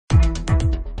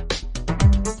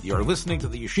You're listening to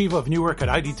the Yeshiva of Newark at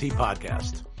IDT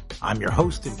podcast. I'm your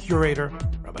host and curator,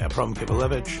 Rabbi Abram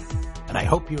Kibalevich, and I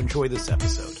hope you enjoy this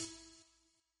episode.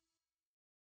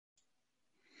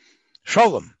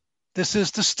 Shalom. This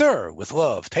is The Stir with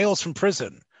Love, Tales from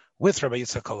Prison, with Rabbi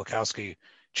Yitzhak Kolakowski,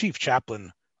 Chief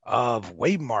Chaplain of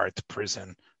Waymart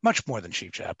Prison, much more than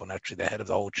Chief Chaplain, actually the head of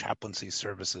the whole chaplaincy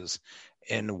services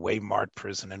in Waymart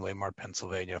Prison in Waymart,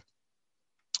 Pennsylvania.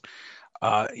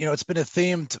 It's been a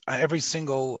theme to every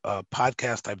single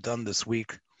podcast I've done this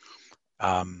week,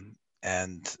 and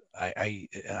I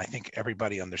think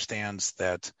everybody understands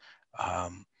that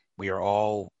we are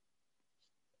all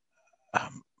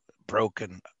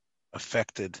broken,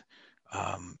 affected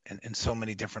in so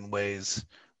many different ways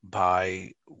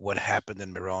by what happened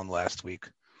in Meron last week.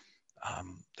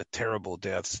 The terrible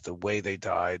deaths, the way they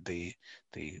died, the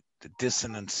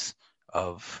dissonance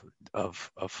of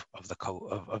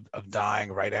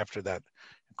dying right after that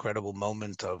incredible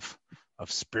moment of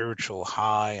spiritual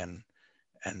high,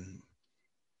 and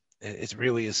it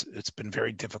really is. It's been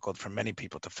very difficult for many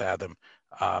people to fathom.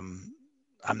 I'm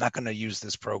not going to use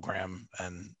this program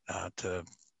and to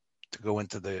go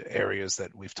into the areas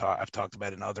that I've talked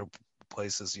about in other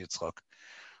places, Yitzchak.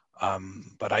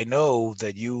 But I know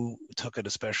that you took it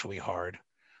especially hard,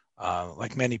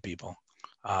 like many people.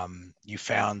 You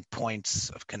found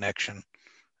points of connection,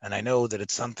 and I know that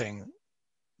it's something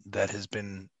that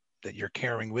that you're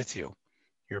carrying with you,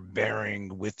 you're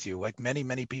bearing with you, like many,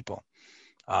 many people.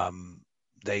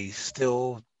 They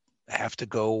still have to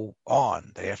go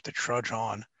on, they have to trudge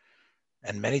on,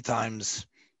 and many times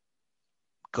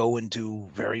go and do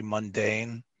very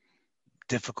mundane,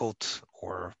 difficult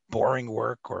or boring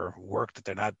work, or work that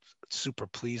they're not super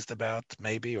pleased about,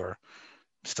 maybe, or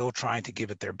still trying to give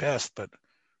it their best, but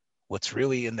what's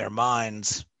really in their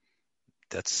minds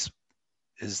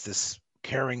is this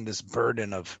carrying this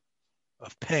burden of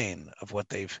pain, of what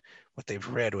they've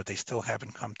read, what they still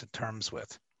haven't come to terms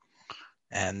with.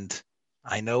 And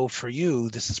I know for you,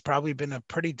 this has probably been a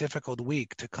pretty difficult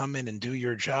week to come in and do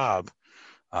your job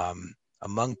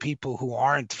among people who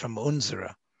aren't from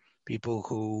Unzera, people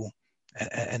who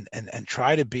and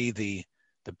try to be the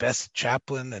best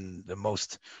chaplain and the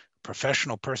most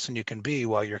professional person you can be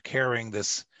while you're carrying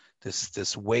this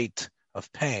weight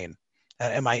of pain.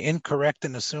 Am I incorrect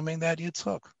in assuming that,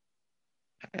 Yitzchak?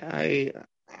 I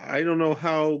don't know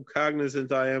how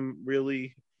cognizant I am,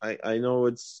 really. I know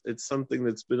it's something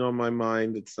that's been on my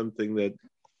mind. It's something that,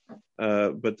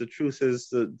 but the truth is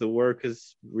that the work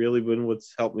has really been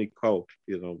what's helped me cope.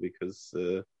 Because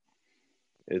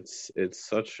it's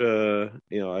such a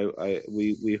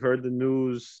we heard the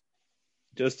news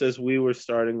just as we were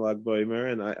starting Lag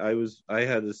Boimer, and I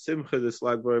had a simcha this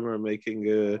Lag Boimer, making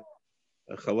a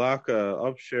chalaka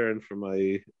upsharing for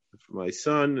my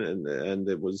son, and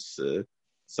it was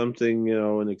something,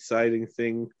 an exciting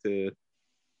thing to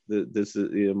this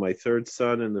is my third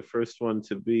son and the first one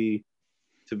to be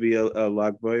a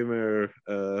Lag Boimer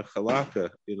chalaka.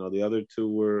 The other two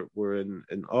were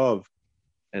in Av,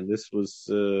 and this was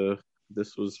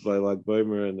by Lag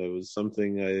Boimer, and it was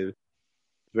something I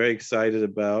very excited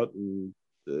about. And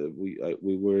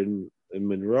we were in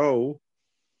Monroe,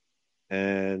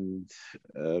 and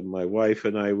my wife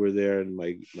and I were there, and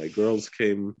my girls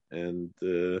came, and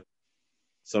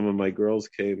some of my girls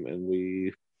came, and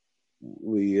we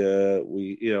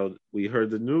heard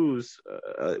the news.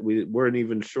 We weren't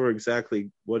even sure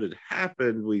exactly what had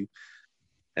happened. When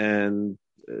the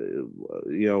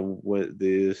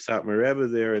Satmar Rebbe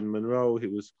there in Monroe, he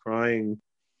was crying.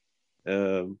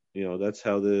 That's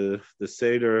how the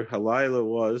Seder Halayla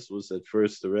was at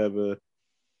first. The Rebbe,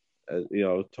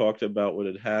 talked about what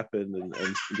had happened and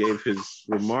gave his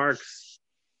remarks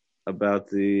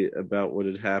about what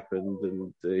had happened,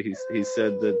 and he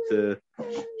said that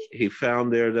he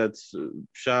found there that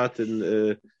Pshat and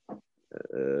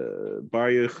Bar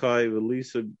Yochai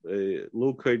Velisa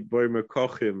Lukait Boimer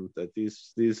Kochim, that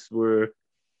these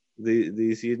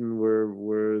Yidden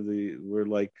were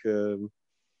like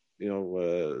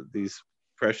these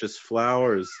precious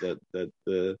flowers that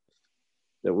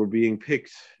were being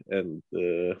picked, and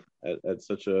at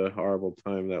such a horrible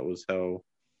time. That was how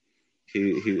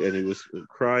he was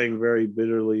crying very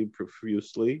bitterly,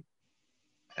 profusely,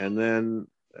 and then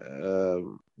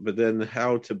but then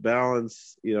how to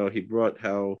balance. He brought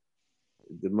how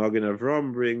the Magen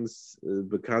Avram brings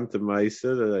Bekanta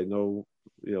Maisa that I know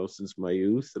since my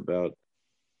youth, about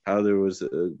how there was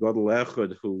a Gadol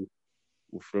Echad who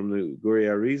from the Guri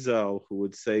Arizal who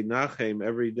would say Nachem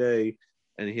every day,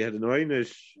 and he had an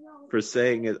oynish for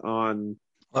saying it on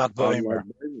Lag Boimer.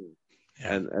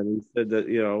 And he said that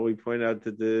we point out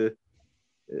that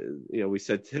we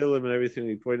said Tehillim and everything.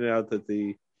 We pointed out that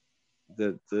the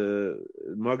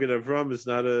Magen Avram is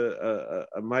not a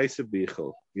Maisa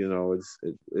Bichel.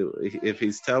 If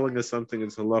he's telling us something,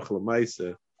 it's halach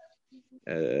l'maisa.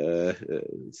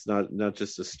 It's not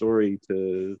just a story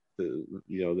to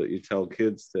that you tell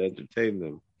kids to entertain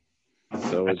them.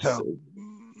 So it's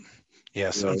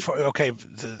yes. Okay.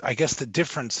 I guess the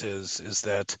difference is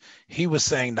that he was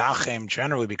saying Nachem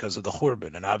generally because of the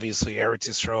Churban, and obviously Eretz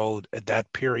Yisrael at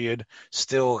that period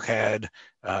still had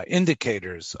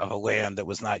indicators of a land that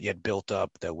was not yet built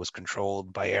up, that was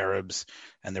controlled by Arabs,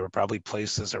 and there were probably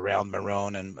places around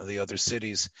Meron and the other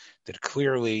cities that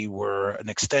clearly were an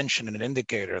extension and an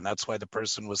indicator, and that's why the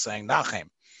person was saying Nachem.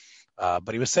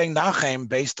 But he was saying Nachem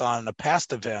based on a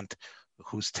past event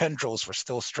whose tendrils were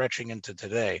still stretching into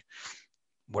today.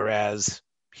 Whereas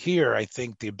here, I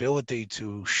think the ability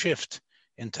to shift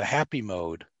into happy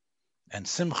mode and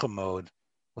simcha mode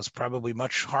was probably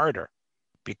much harder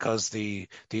because the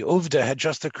Uvda had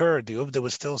just occurred. The Uvda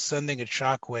was still sending its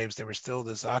shockwaves. There were still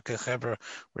the Zaka Chevra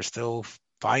were still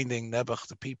finding Nebuch,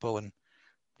 the people, and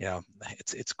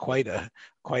it's quite a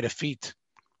feat.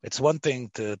 It's one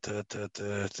thing to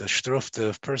shtruf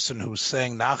the person who's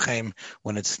saying Nachem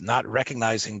when it's not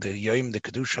recognizing the Yom, the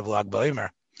Kedusha of Lag BaOmer.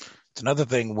 It's another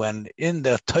thing when in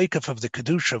the taikaf of the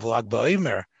Kedusha of Lag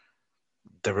BaOmer,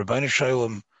 the Rebbeinu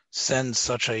Shalom sends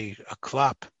such a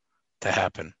klap to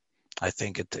happen. I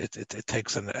think it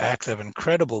takes an act of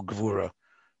incredible gvura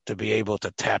to be able to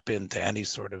tap into any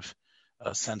sort of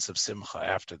sense of simcha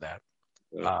after that.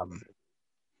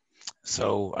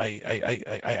 So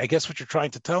I guess what you're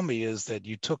trying to tell me is that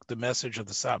you took the message of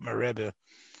the Satmar Rebbe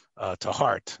to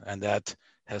heart, and that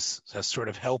has sort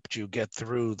of helped you get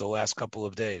through the last couple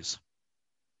of days.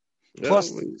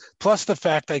 Plus the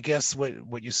fact, I guess,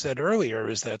 what you said earlier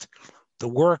is that the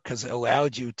work has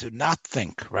allowed you to not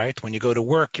think, right? When you go to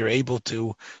work, you're able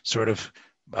to sort of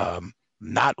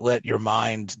not let your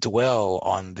mind dwell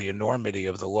on the enormity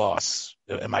of the loss.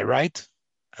 Am I right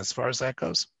as far as that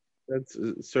goes? That's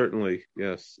certainly,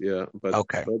 yes, yeah. But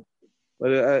okay.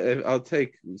 But I'll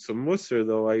take some musar,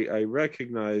 though. I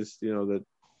recognized, that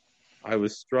I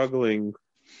was struggling,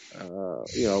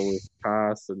 with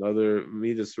Pas and other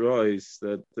Midas Roys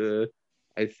that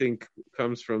I think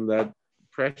comes from that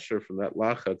pressure, from that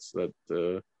lachatz that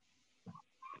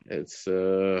it's,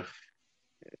 of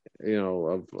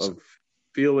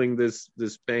feeling this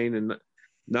pain and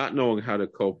not knowing how to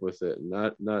cope with it,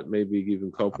 not maybe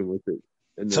even coping with it.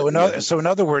 So in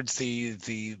other words, the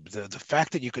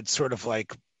fact that you could sort of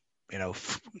like,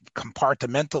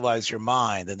 compartmentalize your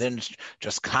mind and then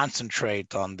just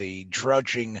concentrate on the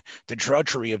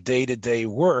drudgery of day-to-day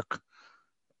work,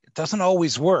 it doesn't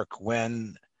always work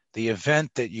when the event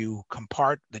that you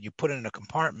put in a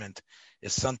compartment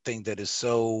is something that is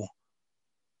so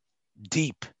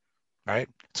deep, right?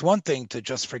 It's one thing to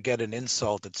just forget an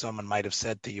insult that someone might have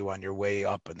said to you on your way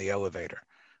up in the elevator,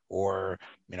 or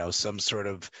some sort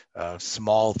of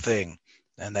small thing,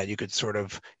 and that you could sort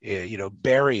of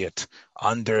bury it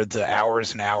under the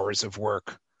hours and hours of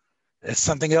work. It's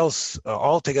something else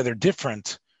altogether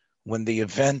different when the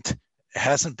event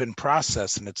hasn't been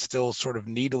processed and it's still sort of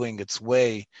needling its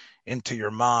way into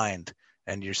your mind,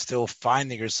 and you're still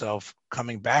finding yourself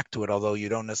coming back to it, although you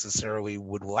don't necessarily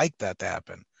would like that to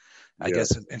happen. I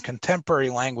guess in contemporary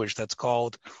language, that's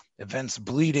called events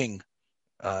bleeding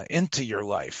into your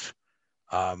life.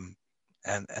 And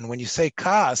when you say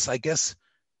kas, I guess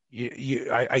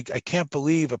I can't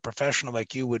believe a professional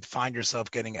like you would find yourself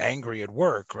getting angry at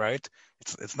work, right?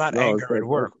 It's not anger at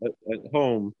work. At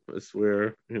home is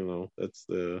where, that's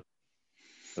where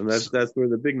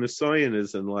the big nisayon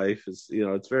is in life. Is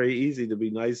it's very easy to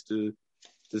be nice to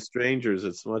strangers.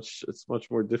 It's much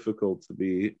more difficult to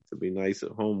be nice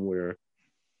at home where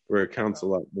it counts a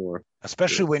lot more.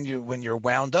 Especially when you're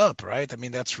wound up, right? I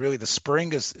mean, that's really the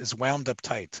spring is wound up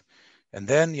tight, and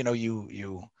then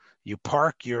you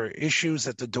park your issues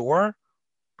at the door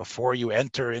before you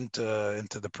enter into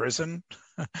the prison,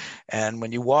 and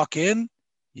when you walk in,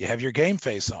 you have your game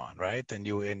face on, right? And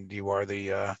you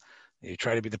are you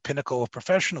try to be the pinnacle of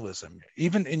professionalism,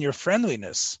 even in your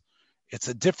friendliness. It's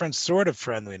a different sort of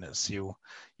friendliness. You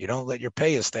don't let your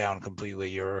payas down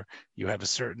completely. You have a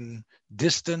certain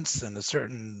distance and a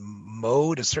certain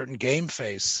mode, a certain game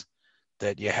face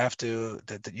that you have to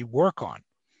that you work on,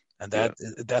 and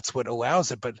that's what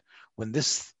allows it. But when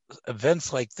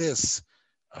events like this,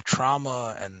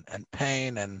 trauma and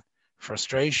pain and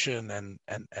frustration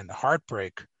and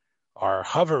heartbreak are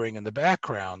hovering in the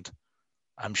background,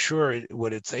 I'm sure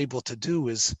what it's able to do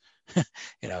is,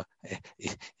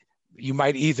 you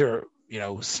might either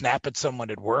snap at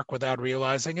someone at work without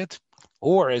realizing it,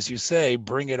 or as you say,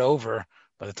 bring it over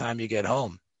by the time you get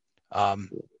home. Yeah,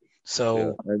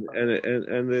 and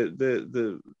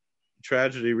the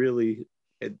tragedy really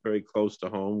hit very close to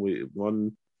home.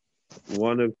 One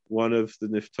of the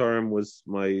niftarim was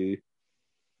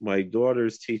my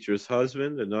daughter's teacher's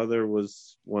husband. Another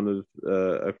was one of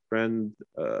a friend,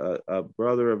 a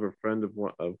brother of a friend of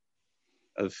one of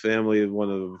a family of one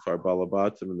of our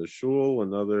balabatim in the shul.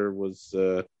 Another was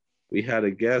we had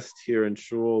a guest here in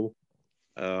shul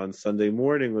on Sunday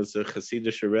morning. Was a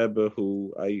Hasidic Rebbe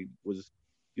who I was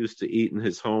used to eat in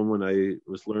his home when I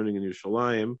was learning in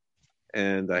Yerushalayim,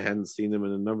 and I hadn't seen him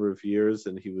in a number of years.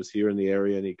 And he was here in the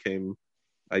area, and he came.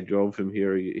 I drove him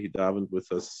here. He davened with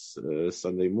us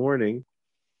Sunday morning,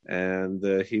 and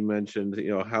he mentioned,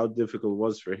 how difficult it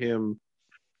was for him,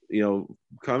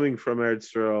 coming from Eretz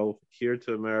Yisrael here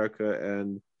to America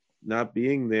and not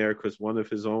being there because one of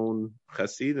his own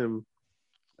Hasidim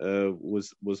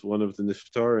was one of the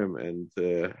Niftarim, and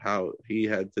how he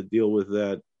had to deal with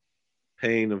that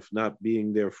pain of not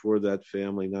being there for that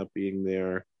family, not being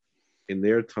there in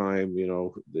their time.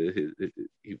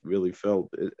 He really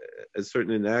felt a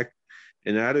certain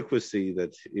inadequacy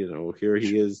that, here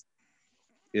he is,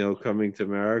 coming to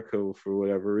America for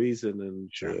whatever reason. And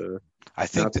sure. I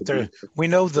think that we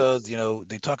know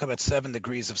they talk about 7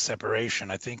 degrees of separation.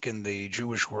 I think in the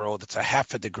Jewish world, it's a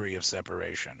half a degree of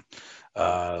separation.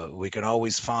 We can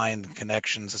always find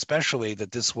connections, especially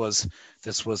that this was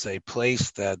a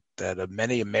place that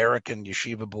many American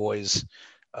yeshiva boys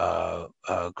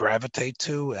gravitate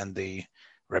to, and the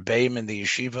Rebbeim in the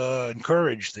yeshiva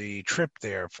encourage the trip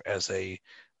there as a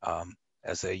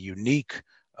unique,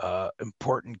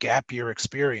 important gap year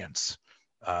experience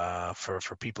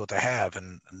for people to have.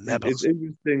 And it's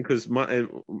interesting because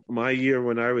my year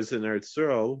when I was in Eretz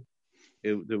Yisrael,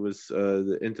 there was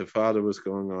the Intifada was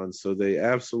going on, so they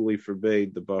absolutely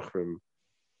forbade the Bachrim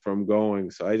from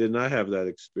going. So I did not have that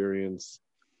experience.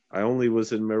 I only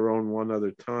was in Meron one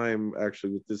other time,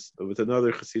 actually, with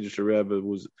another Hasidic Rebbe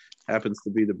who happens to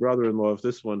be the brother-in-law of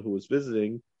this one who was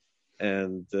visiting,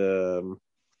 and it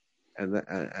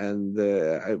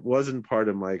wasn't part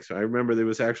of my experience. I remember there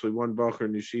was actually one Bacher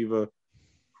in yeshiva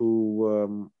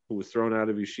who was thrown out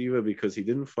of yeshiva because he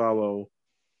didn't follow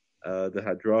the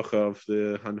hadracha of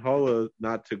the Hanhola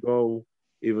not to go,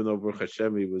 even though Baruch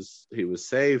Hashem he was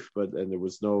safe, but there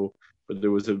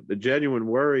was a genuine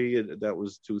worry. That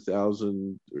was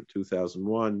 2000 or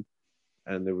 2001,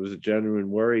 and there was a genuine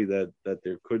worry that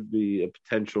there could be a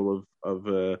potential of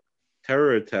a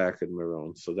terror attack in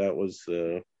Meron. So that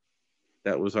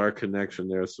was our connection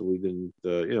there. So we didn't,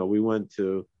 we went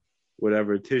to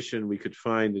whatever Tishin we could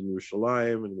find in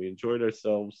Yerushalayim, and we enjoyed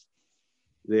ourselves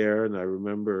there. And I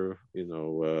remember,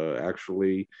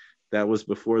 actually, that was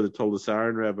before the Toldos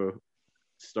Aaron Rebbe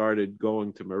started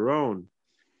going to Meron.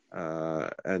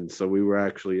 And so we were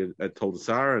actually at Toldos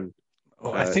Aaron.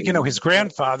 Well, I think, his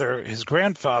grandfather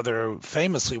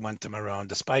famously went to Meron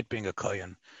despite being a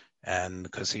Kohen, and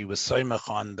because he was soymach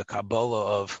on the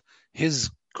Kabbalah of his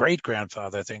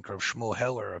great-grandfather, I think, of Shmuel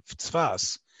Heller of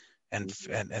Tzfas, and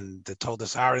the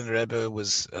Toldos Aaron Rebbe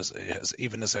was, as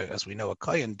we know, a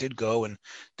Kohen, did go to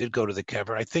the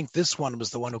kever. I think this one was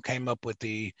the one who came up with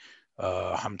the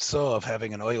hamtzah of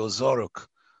having an oil zoruk,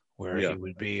 where he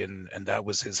would be, and that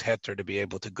was his heter to be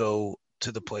able to go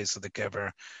to the place of the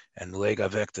kever and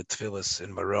legavek the tefillas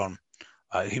in Meron.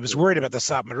 He was worried about the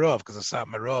Sat Marov because the Sat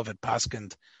Marov had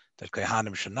paskined that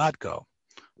Kohanim should not go.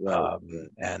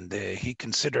 And he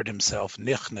considered himself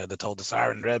nichne, the Toldos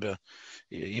Aaron Rebbe,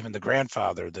 even the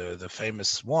grandfather, the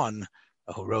famous one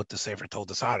who wrote the Sefer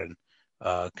Toldos Aaron,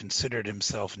 considered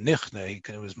himself nichne.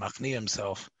 He was machni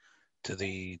himself to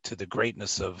the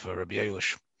greatness of Rabbi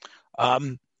Elish.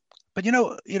 But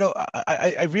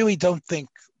I really don't think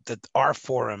that our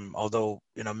forum, although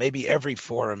maybe every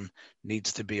forum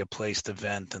needs to be a place to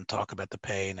vent and talk about the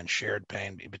pain and shared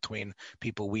pain between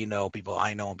people we know, people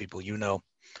I know, and people you know.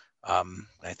 I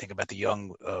think about the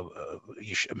young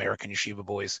American yeshiva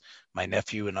boys, my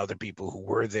nephew and other people who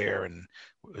were there and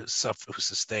who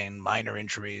sustained minor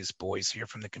injuries, boys here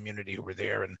from the community who were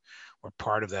there and were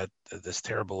part of this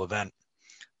terrible event.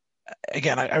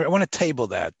 Again, I want to table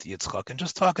that, Yitzchak, and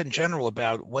just talk in general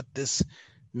about what this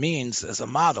means as a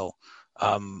model.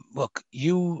 Look,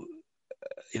 we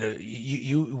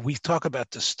talk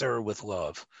about to stir with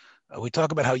love. We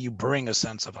talk about how you bring a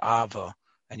sense of Ava,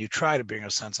 and you try to bring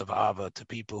a sense of Ava to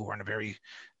people who are in a very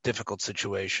difficult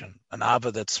situation. An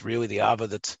Ava that's really the Ava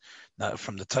that's not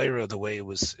from the Torah, the way it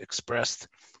was expressed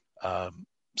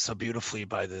so beautifully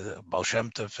by the Baal Shem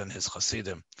Tov and his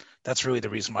Hasidim. That's really the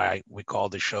reason why we call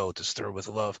the show To Stir with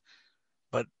Love.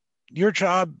 your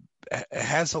job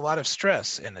has a lot of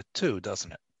stress in it too,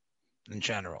 doesn't it? In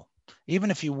general,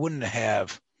 even if you wouldn't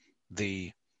have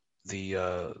the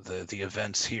the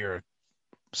events here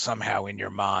somehow in your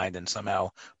mind and somehow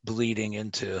bleeding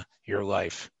into your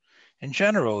life. In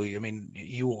general, I mean,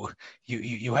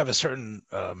 you have a certain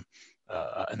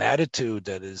an attitude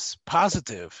that is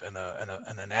positive and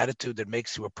an attitude that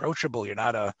makes you approachable. You're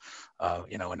not a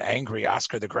an angry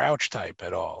Oscar the Grouch type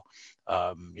at all.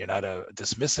 You're not a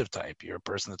dismissive type. You're a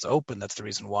person that's open. That's the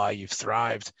reason why you've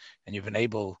thrived and you've been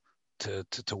able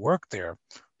to work there.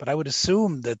 But I would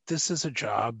assume that this is a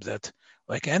job that,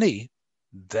 like any,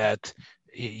 that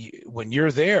when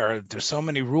you're there, there's so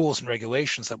many rules and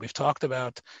regulations that we've talked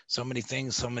about, so many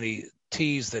things, so many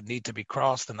T's that need to be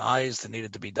crossed and I's that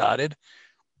needed to be dotted.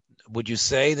 Would you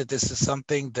say that this is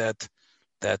something that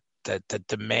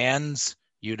demands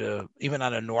you to, even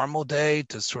on a normal day,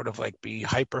 to sort of like be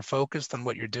hyper focused on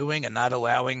what you're doing and not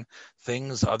allowing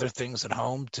other things at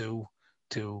home to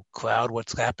cloud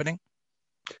what's happening?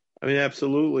 I mean,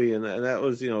 absolutely, and that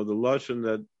was, the lashon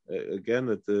that again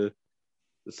that the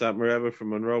Satmar Rebbe from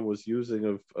Monroe was using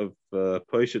of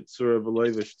Poshet Surah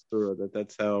V'Loivish Surah.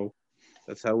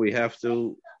 That's how we have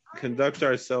to conduct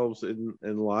ourselves in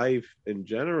life in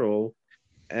general.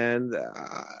 And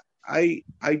I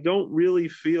don't really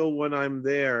feel when I'm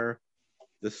there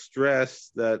the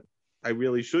stress that I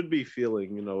really should be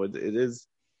feeling.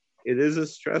 It is a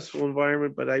stressful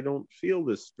environment, but I don't feel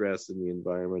the stress in the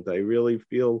environment. I really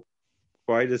feel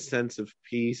quite a sense of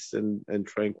peace and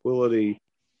tranquility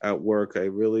at work. I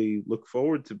really look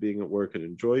forward to being at work and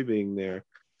enjoy being there.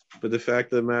 But the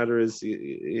fact of the matter is,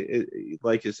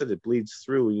 like you said, it bleeds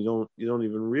through. You don't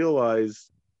even realize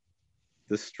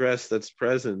the stress that's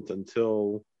present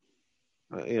until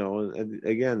and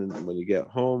again, when you get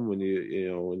home, when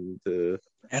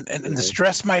and the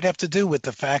stress might have to do with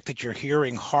the fact that you're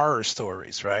hearing horror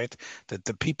stories, right? That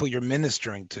the people you're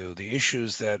ministering to, the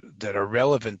issues that are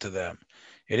relevant to them,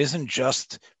 it isn't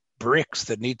just bricks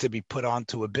that need to be put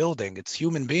onto a building. It's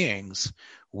human beings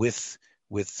with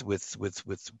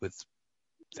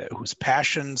whose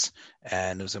passions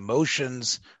and whose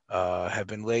emotions have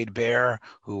been laid bare,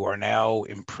 who are now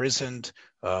imprisoned,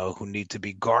 who need to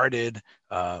be guarded,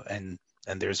 and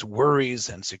there's worries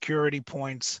and security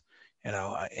points.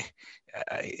 I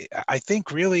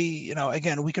think really,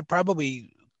 again, we could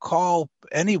probably call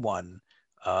anyone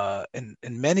in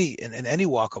any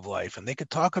walk of life, and they could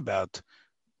talk about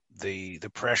the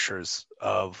pressures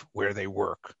of where they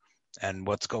work and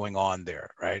what's going on there,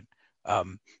 right?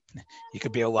 You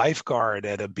could be a lifeguard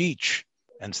at a beach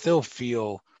and still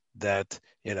feel that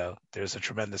there's a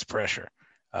tremendous pressure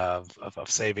of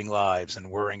saving lives and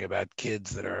worrying about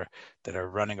kids that are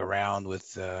running around with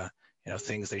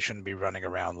things they shouldn't be running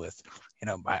around with.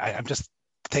 I'm just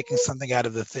taking something out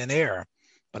of the thin air,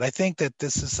 but I think that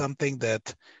this is something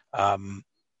that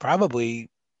probably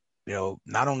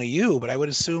not only you, but I would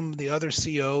assume the other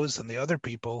COs and the other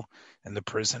people in the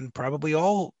prison probably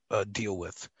all deal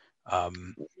with.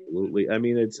 Absolutely. I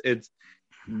mean, it's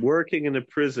working in a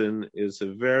prison is a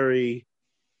very,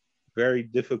 very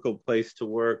difficult place to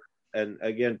work. And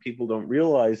again, people don't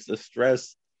realize the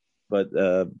stress, but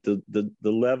the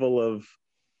level of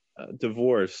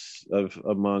divorce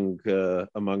among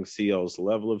COs,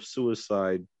 level of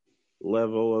suicide,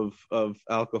 level of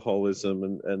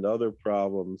alcoholism and other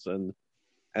problems, and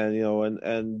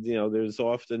there's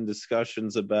often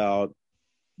discussions about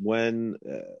when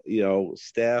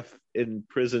staff in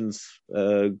prisons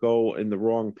go in the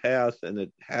wrong path, and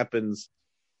it happens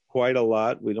quite a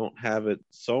lot. We don't have it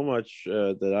so much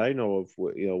that I know of,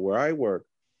 where I work.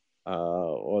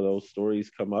 All those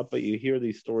stories come up, but you hear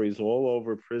these stories all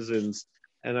over prisons,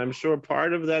 and I'm sure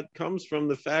part of that comes from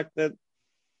the fact that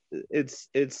it's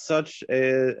such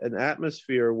an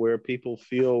atmosphere where people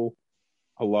feel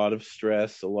a lot of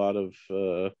stress, a lot of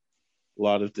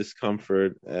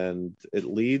discomfort, and it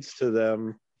leads to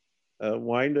them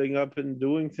winding up and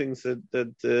doing things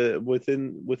that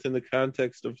within the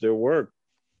context of their work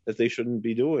that they shouldn't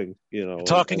be doing.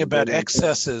 Talking about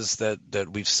excesses that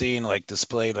we've seen, like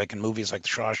displayed, like in movies like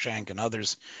Shawshank and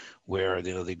others, where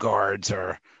the guards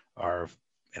are or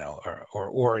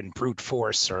in brute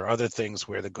force or other things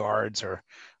where the guards are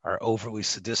overly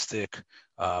sadistic.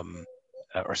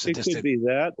 Or sadistic. It could be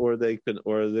that, or they could,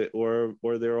 or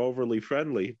they're overly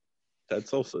friendly. That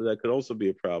could also be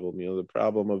a problem. The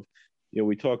problem of,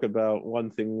 we talk about one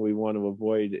thing we want to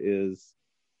avoid is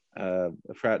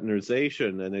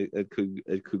fraternization, and it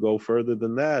could go further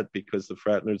than that, because the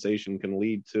fraternization can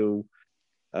lead to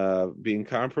being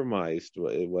compromised,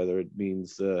 whether it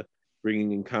means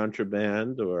bringing in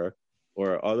contraband or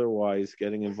or otherwise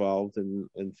getting involved in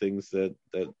things that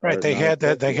Right. are They not had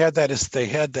that. They appropriate. had that. They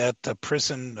had that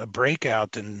prison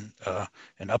breakout in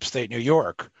upstate New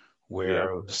York, Yeah,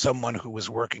 where someone who was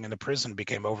working in the prison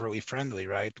became overly friendly,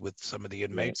 right, with some of the yeah,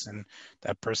 inmates, and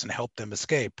that person helped them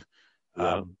escape.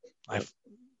 yeah, I yeah,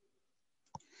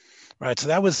 Right. So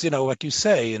that was, like you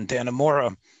say, in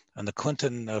Dannemora, on the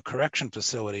Clinton Correction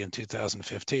Facility in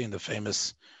 2015, the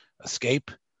famous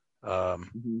escape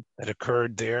hmm that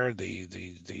occurred there,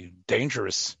 the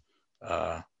dangerous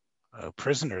uh,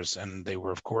 prisoners, and they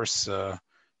were, of course, the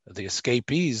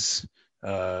escapees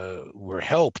were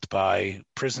helped by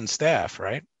prison staff,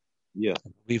 right? yeah. I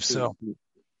believe Two, so.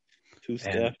 two And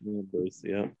staff members.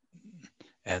 Yeah,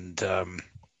 and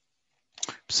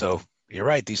so you're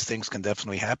right; these things can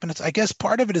definitely happen. I guess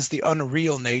part of it is the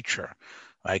unreal nature.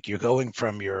 Like you're going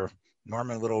from your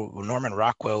Norman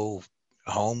Rockwell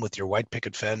home with your white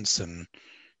picket fence and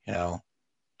you know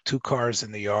two cars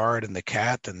in the yard and the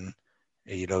cat, and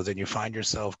then you find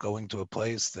yourself going to a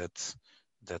place that's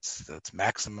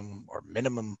maximum or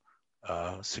minimum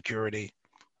security,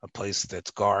 a place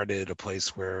that's guarded, a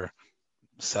place where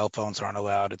cell phones aren't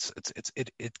allowed.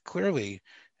 It clearly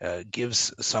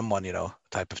gives someone a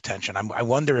type of tension. I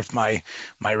wonder if my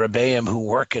rebbeim who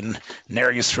work in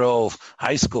Ner Yisrael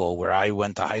High School, where I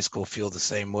went to high school, feel the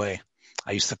same way.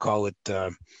 I used to call it.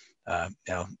 There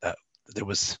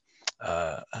was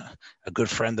a good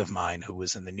friend of mine who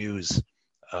was in the news.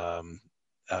 Um,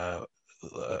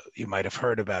 you might have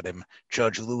heard about him,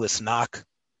 Judge Louis Knock.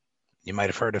 You might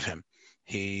have heard of him.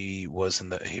 He was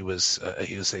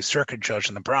a circuit judge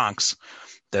in the Bronx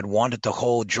that wanted to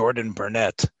hold Jordan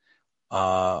Burnett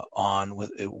on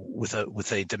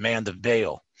with a demand of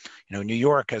bail. New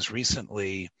York has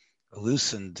recently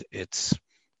loosened its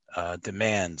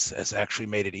demands, has actually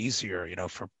made it easier,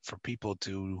 for people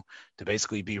to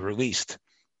basically be released.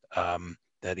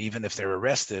 That even if they're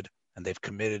arrested and they've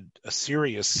committed a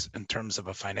serious in terms of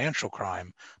a financial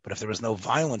crime, but if there was no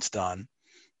violence done,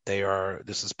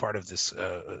 this is part of this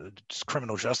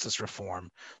criminal justice reform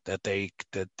that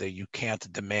you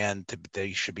can't demand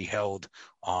they should be held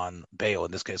on bail.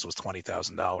 In this case, it was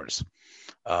 $20,000.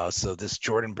 So this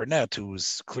Jordan Burnett, who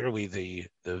was clearly the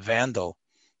vandal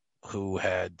who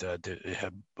had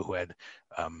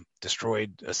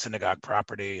destroyed a synagogue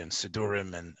property and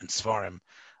Sidurim and Svarim,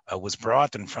 was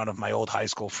brought in front of my old high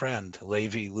school friend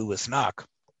Levi Louis Knock,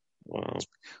 wow.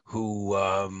 who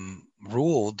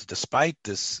ruled, despite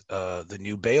the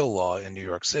new bail law in New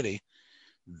York City,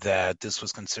 that this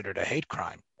was considered a hate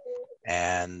crime.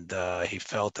 And he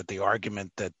felt that the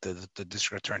argument that the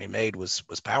district attorney made was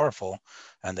powerful,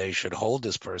 and they should hold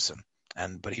this person.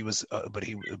 But he was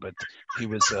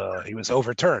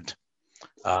overturned.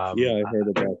 Yeah, I heard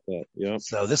about that. Yeah.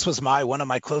 So this was one of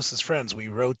my closest friends. We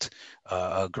wrote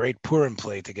a great Purim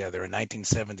play together in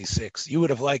 1976. You would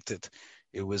have liked it.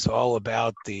 It was all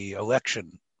about the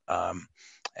election.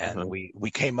 And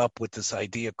we came up with this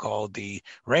idea called the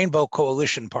Rainbow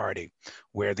Coalition Party,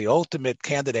 where the ultimate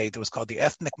candidate was called the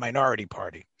Ethnic Minority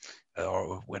Party,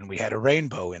 or when we had a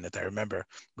rainbow in it, I remember,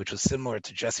 which was similar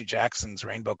to Jesse Jackson's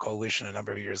Rainbow Coalition a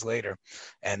number of years later.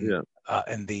 And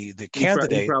and the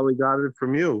candidate, he probably got it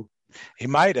from you. He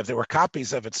might have. There were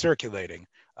copies of it circulating.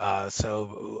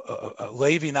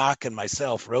 Levi Knock and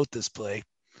myself wrote this play.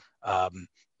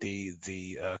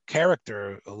 The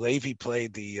character Levi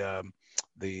played the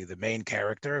main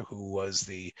character, who was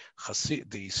the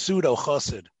pseudo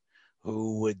chassid,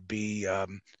 who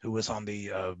was on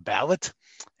the ballot,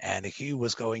 and he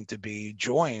was going to be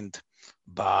joined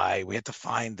by. We had to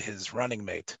find his running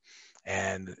mate,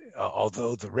 and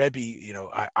although the Rebbe,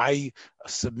 I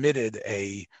submitted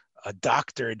a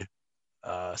doctored,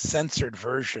 censored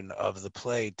version of the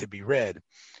play to be read.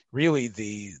 Really,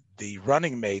 the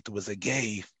running mate was a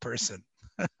gay person.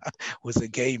 Was a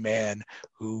gay man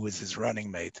who was his running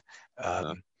mate.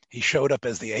 He showed up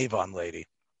as the Avon lady,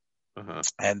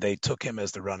 and they took him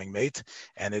as the running mate.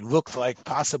 And it looked like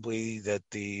possibly that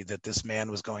this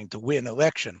man was going to win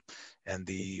election, and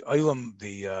the Olam,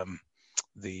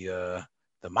 the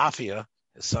mafia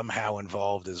is somehow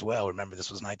involved as well. Remember,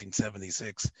 this was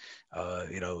 1976.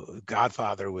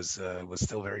 Godfather was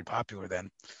still very popular then,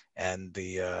 and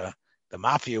the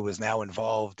mafia was now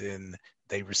involved in.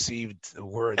 They received the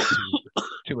word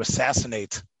to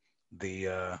assassinate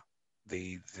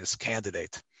this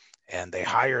candidate, and they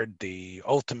hired the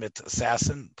ultimate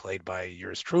assassin, played by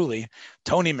yours truly,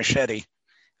 Tony Machete,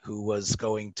 who was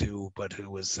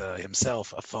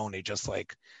himself a phony, just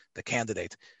like the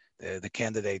candidate. The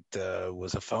candidate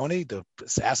was a phony. The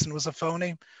assassin was a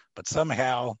phony, but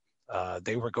somehow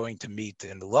they were going to meet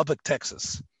in Lubbock,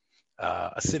 Texas,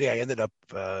 a city I ended up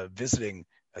visiting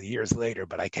years later.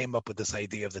 But I came up with this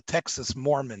idea of the Texas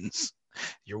Mormons.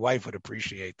 Your wife would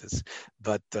appreciate this,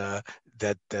 but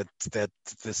that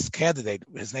this candidate,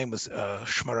 his name was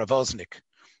Shmaravoznik.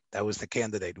 That was the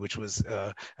candidate, which was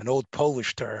an old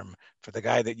Polish term for the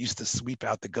guy that used to sweep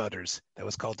out the gutters. That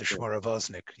was called the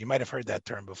Shmaravoznik. You might have heard that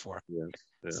term before. Yes.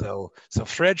 Yeah. So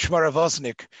Fred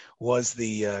Shmaravoznik was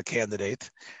the candidate,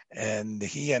 and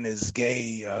he and his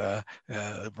gay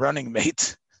running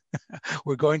mate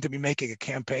were going to be making a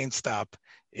campaign stop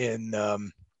in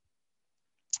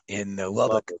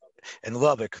Lubbock,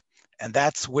 and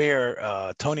that's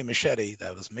where Tony Machete,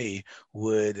 that was me,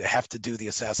 would have to do the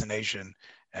assassination.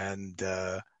 And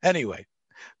anyway,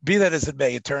 be that as it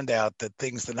may, it turned out that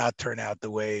things did not turn out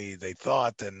the way they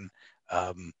thought, and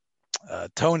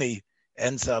Tony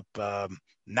ends up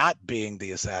not being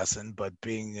the assassin, but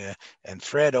being, and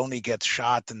Fred only gets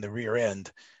shot in the rear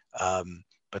end,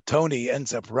 but Tony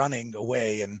ends up running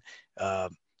away, and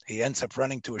he ends up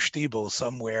running to a shtibel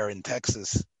somewhere in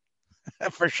Texas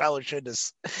for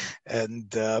Shaloshidis.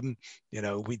 And,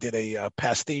 we did a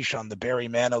pastiche on the Barry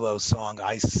Manilow song,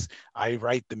 I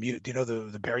Write the Music. Do you know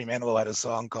the Barry Manilow had a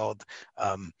song called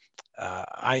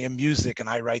I Am Music and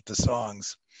I Write the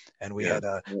Songs. And we had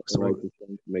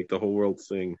make the whole world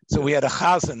sing. So we had a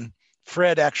chazan.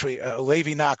 Fred actually,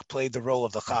 Levi Nach played the role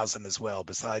of the chazan as well.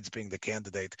 Besides being the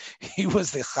candidate, he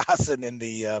was the chazan in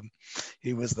the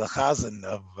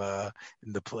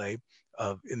in the play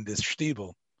in this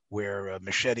shtibel where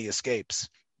Machete escapes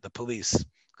the police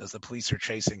because the police are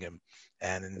chasing him.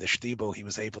 And in the shtibel, he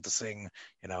was able to sing,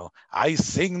 I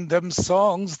sing them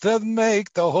songs that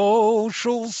make the whole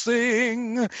shul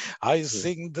sing. I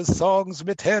sing the songs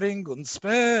mit Hering und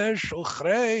special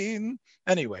chrein.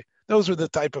 Anyway, those were the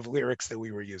type of lyrics that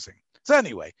we were using. So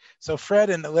anyway, so Fred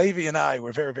and Levi and I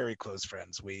were very, very close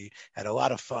friends. We had a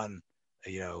lot of fun,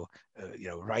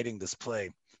 writing this play.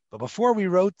 But before we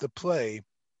wrote the play,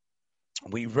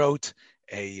 we wrote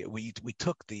we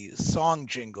took the song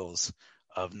jingles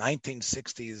of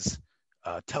 1960s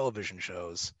television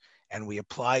shows and we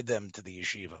applied them to the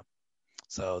yeshiva.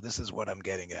 So this is what I'm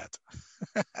getting at.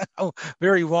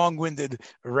 Very long-winded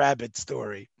rabbit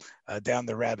story down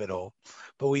the rabbit hole.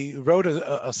 But we wrote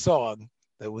a song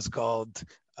that was called,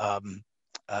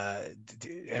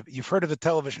 you've heard of the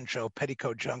television show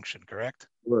Petticoat Junction, correct?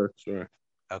 Sure.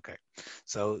 Okay.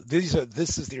 So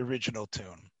this is the original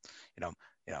tune.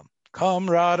 Come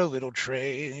ride a little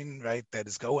train, right? That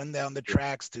is going down the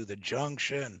tracks to the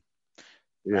junction.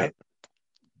 Yeah. Right?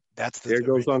 That's there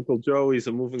goes Uncle Joe. He's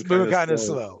moving kind of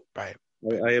slow. Right.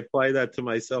 I apply that to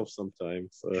myself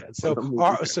sometimes. So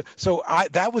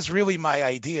that was really my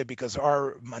idea because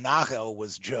our Menachel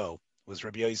was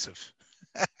Rabbi Yosef.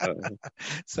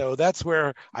 So that's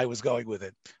where I was going with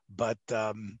it. But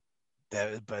so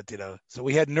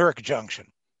we had Newark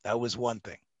Junction. That was one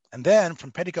thing. And then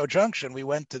from Petticoat Junction, we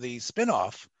went to the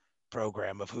spin-off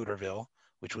program of Hooterville,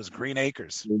 which was Green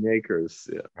Acres. Green Acres,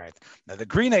 yeah. Right. Now the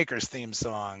Green Acres theme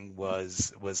song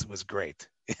was great.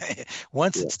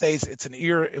 Once it stays, it's an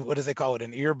ear. What do they call it?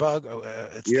 An ear bug?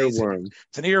 Earworm.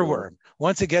 It's an earworm.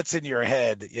 Once it gets in your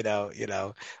head,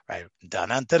 right. Dun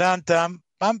dun dun dun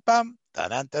bum bum dun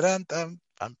dun dun dun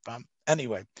bum bum.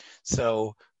 Anyway,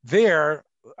 so there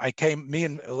me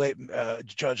and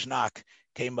Judge Knock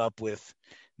came up with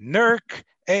Newark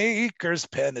Acres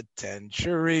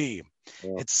Penitentiary.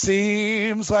 Yeah. It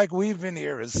seems like we've been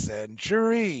here a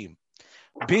century.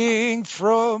 Being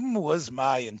from was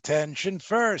my intention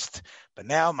first, but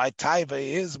now my taiva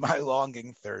is my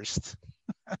longing thirst.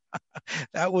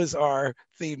 That was our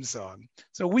theme song.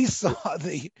 So we saw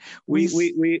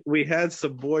we had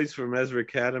some boys from Ezra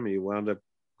Academy wound up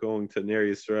going to Ner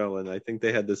Yisrael, and I think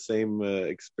they had the same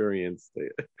experience.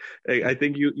 I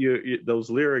think you those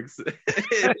lyrics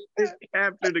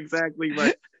captured exactly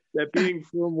that being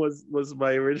from was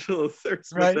my original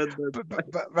thirst. Right.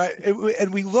 Right.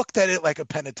 And we looked at it like a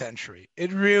penitentiary.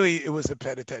 It was a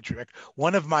penitentiary.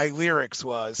 One of my lyrics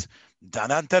was,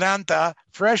 da-dun-da-dun-da,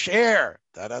 fresh air,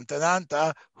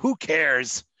 da-dun-da-dun-da, who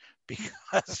cares?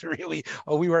 Because really,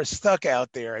 we were stuck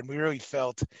out there and we really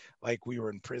felt like we were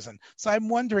in prison. So I'm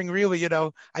wondering really,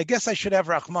 I guess I should have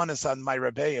Rachmanis on my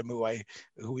Rebbeim,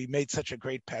 who we made such a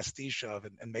great pastiche of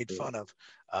and made fun of.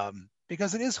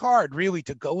 Because it is hard really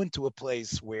to go into a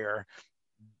place where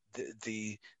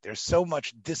there's so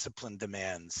much discipline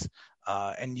demands,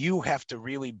 and you have to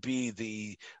really be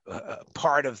the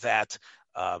part of that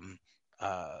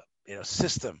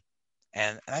system.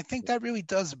 And I think that really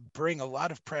does bring a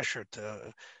lot of pressure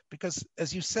because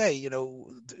as you say,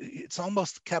 it's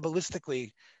almost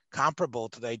Kabbalistically comparable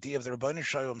to the idea of the Ribbono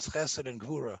Shel Olam's Chesed and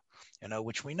Gvura,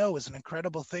 which we know is an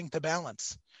incredible thing to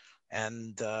balance.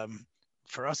 And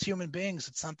for us human beings,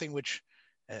 it's something which,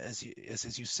 as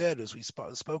you said, as we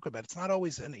spoke about, it's not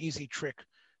always an easy trick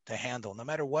to handle, no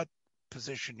matter what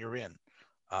position you're in.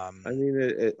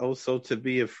 It also to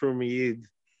be a Frum Yid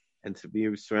and to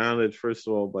be surrounded, first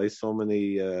of all, by so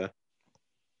many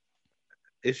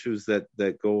issues that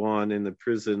go on in the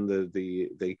prison.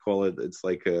 They call it, it's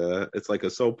like a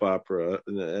soap opera,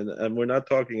 and we're not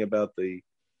talking about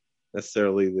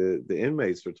necessarily the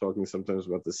inmates. We're talking sometimes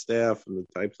about the staff and the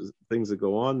types of things that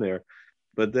go on there.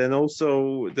 But then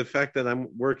also the fact that I'm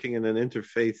working in an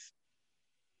interfaith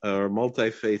or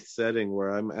multi-faith setting where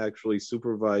I'm actually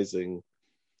supervising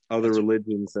other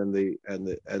religions, and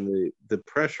the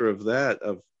pressure of that,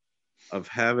 of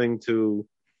having to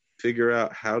figure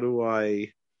out how do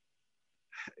I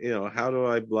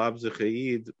blab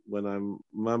zechayid when I'm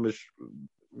mamish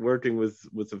working with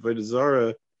the Avodah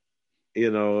Zarah,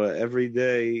 every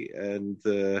day, and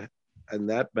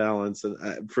that balance.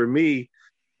 And for me,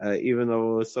 even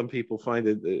though some people find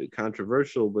it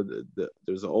controversial, but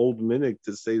there's an old minhag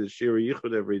to say the Shir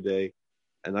Yichud every day,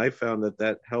 and I found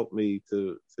that helped me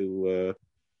to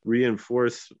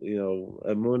reinforce,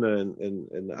 Emunah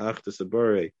and Achdus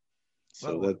Habore.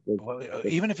 So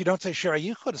even if you don't say Shir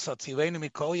Yichud, it's Tzilenu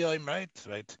Mikol Yom, right?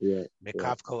 Yeah.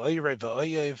 Mekav Kol Oyev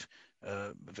v'Oyev.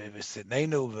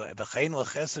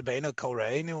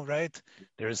 Right?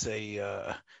 There's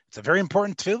it's a very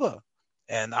important tefillah,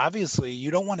 and obviously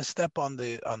you don't want to step on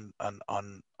the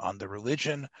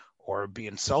religion or be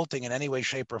insulting in any way,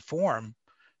 shape, or form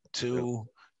to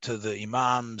the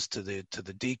imams, to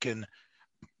the deacon,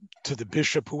 to the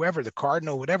bishop, whoever, the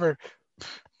cardinal, whatever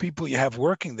people you have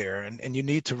working there, and you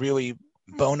need to really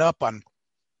bone up on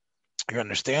your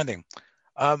understanding.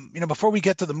 Before we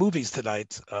get to the movies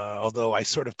tonight, although I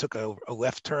sort of took a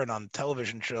left turn on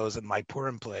television shows in my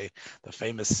Purim play, the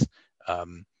famous. By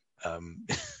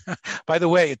the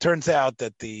way, it turns out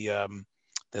that the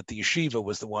yeshiva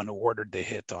was the one who ordered the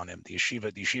hit on him. The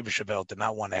yeshiva Shavel did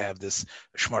not want to have this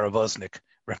Shmara Vosnik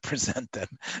represent them.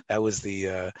 That was we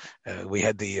had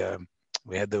the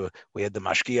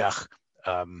mashgiach.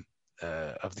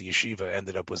 Of the yeshiva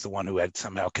ended up was the one who had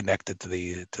somehow connected to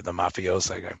the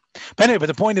mafioso guy. But anyway,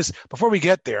 the point is, before we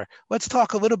get there, let's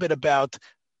talk a little bit about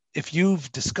if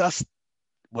you've discussed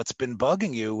what's been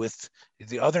bugging you with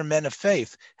the other men of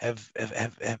faith.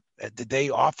 Did they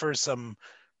offer some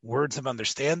words of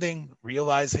understanding,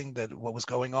 realizing that what was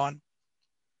going on?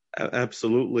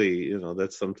 Absolutely.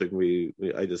 That's something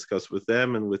I discussed with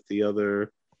them and with the other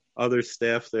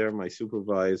staff there, my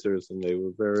supervisors, and they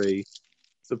were very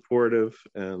supportive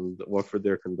and offered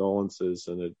their condolences,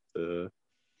 and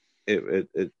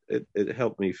it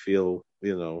helped me feel,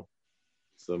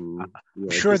 some.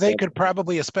 Sure, they could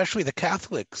probably, especially the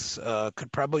Catholics,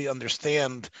 could probably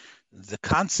understand the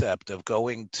concept of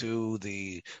going to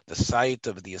the site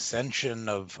of the ascension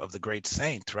of the great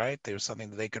saint, right? There's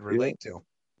something that they could relate to.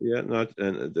 Yeah,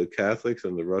 and the Catholics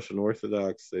and the Russian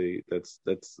Orthodox,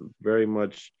 that's very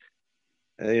much,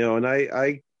 and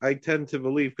I tend to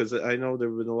believe, because I know there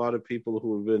have been a lot of people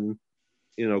who have been,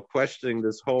 questioning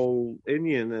this whole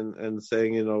Indian and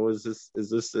saying, is this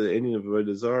the Indian of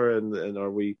Avodah Zarah, and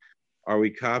are we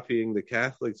copying the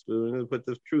Catholics? But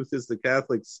the truth is, the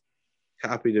Catholics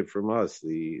copied it from us.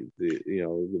 The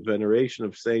veneration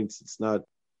of saints. It's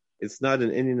not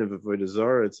an Indian of Avodah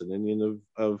Zarah. It's an Indian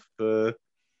of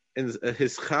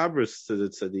his chabros to the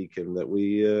tzaddikim that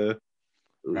we.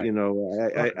 Right.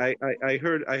 I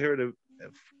heard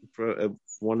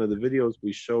one of the videos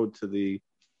we showed to the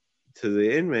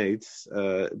inmates.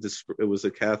 It was a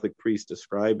Catholic priest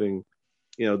describing,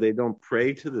 they don't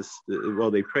pray to they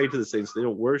pray to the saints. They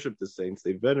don't worship the saints.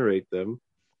 They venerate them.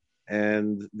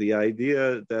 And the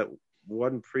idea that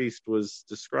one priest was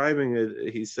describing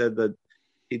it, he said that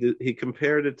he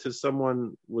compared it to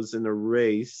someone was in a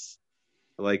race,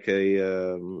 like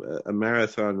a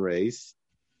marathon race.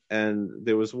 And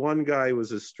there was one guy who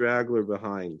was a straggler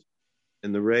behind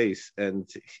in the race, and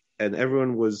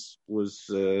everyone was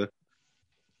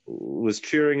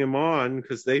cheering him on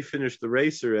because they finished the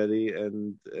race already,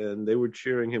 and they were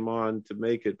cheering him on to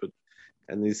make it.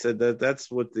 And he said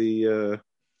that's what the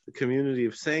community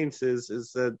of saints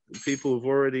is that people who've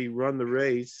already run the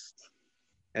race,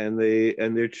 and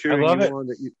they're cheering you on.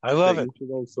 I love it. You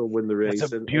should also win the race.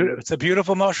 It's a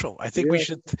beautiful mashal. I think we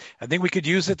could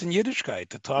use it in Yiddishkeit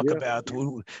to talk about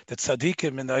the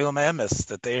tzaddikim in the Olam Emes,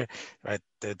 that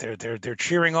they're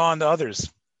cheering on the others.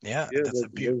 Yeah, that's a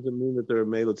beautiful. Doesn't mean that they're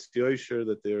Melitz Yosher,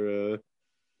 that they're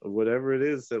whatever it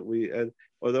is that we. And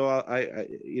although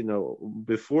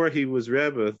before he was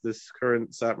Rebbe, this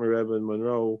current Satmar Rebbe in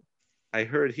Monroe, I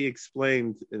heard he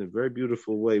explained in a very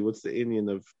beautiful way what's the Indian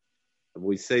of.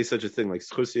 We say such a thing like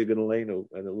Schusia Ganaleno,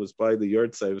 and it was by the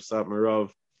Yurtzai of Satmar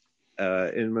Rav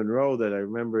in Monroe that I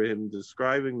remember him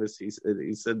describing this. He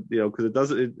said, because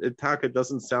it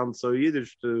doesn't sound so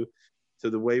Yiddish to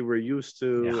the way we're used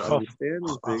to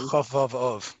understanding things.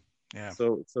 Yeah.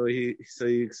 So he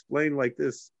explained like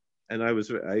this, and I was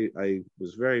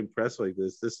very impressed like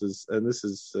this. This is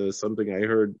something I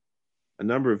heard a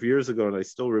number of years ago, and I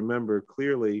still remember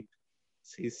clearly.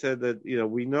 He said that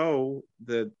we know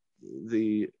that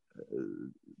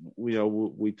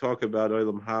we talk about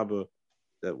Olam Haba,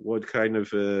 that what kind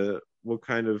of a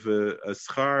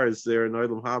schar is there in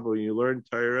Olam Haba when you learn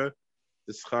Torah.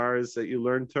 The schar is that you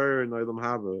learn Torah in Olam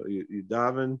Haba. You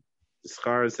daven. The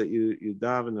schar is that you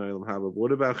daven in Olam Haba. But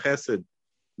what about Chesed?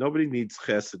 Nobody needs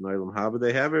Chesed in Olam Haba.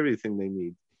 They have everything they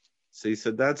need. So he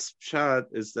said that's pshat,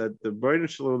 is that the B'nai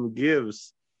Shalom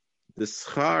gives the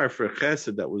schar for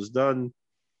Chesed that was done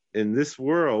in this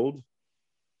world.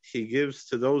 He gives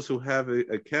to those who have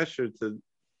a kesher to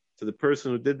the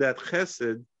person who did that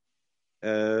chesed.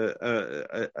 The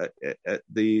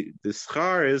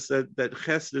schar is that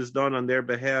chesed is done on their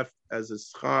behalf as a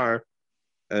schar,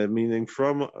 meaning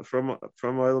from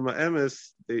Olam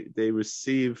Emes they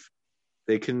receive.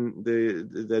 That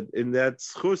in that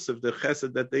schus of the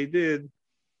chesed that they did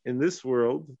in this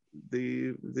world,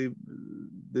 there's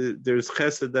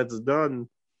chesed that's done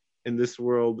in this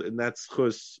world, and that's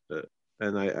schus.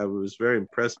 And I was very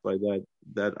impressed by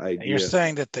that idea. You're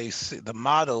saying that they see the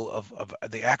model of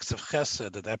the acts of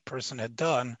chesed that person had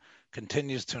done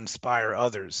continues to inspire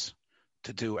others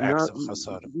to do acts of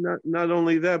chesed. Not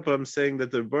only that, but I'm saying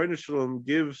that the B'nai Shalom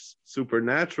gives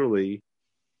supernaturally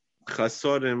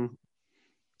chesedim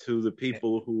to the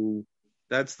people who.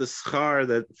 That's the schar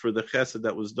that for the chesed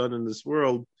that was done in this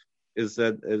world, is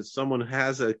that as someone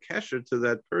has a kesher to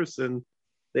that person,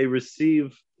 they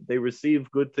receive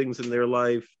good things in their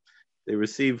life. They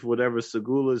receive whatever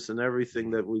segulas and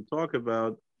everything that we talk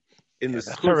about in the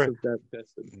schus of that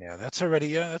chesed. Yeah,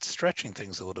 that's stretching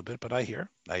things a little bit, but I hear.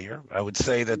 I would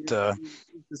say that it's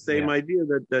the same idea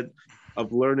that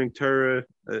of learning Torah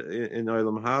in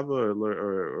Olam Haba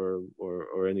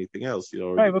or anything else,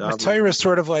 Right, but Torah is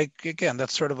sort of like, again,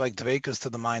 that's sort of like dveikus to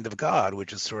the mind of God,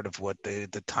 which is sort of what the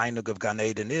tainug of Gan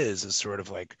Eden is sort of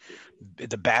like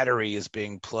the battery is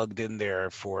being plugged in there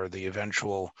for the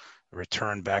eventual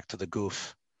return back to the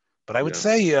goof. But I would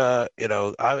say,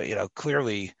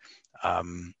 clearly,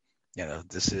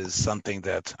 this is something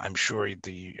that I'm sure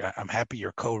I'm happy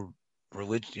your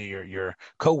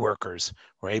co-workers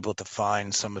were able to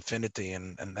find some affinity,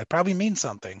 and that probably means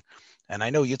something. And I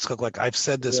know Yitzchak, like I've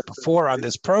said this before on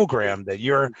this program, that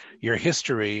your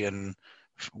history and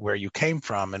where you came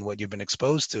from and what you've been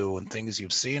exposed to and things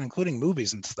you've seen, including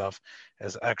movies and stuff,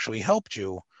 has actually helped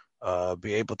you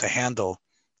be able to handle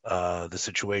the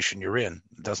situation you're in.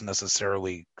 It doesn't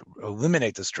necessarily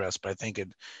eliminate the stress, but I think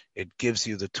it gives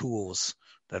you the tools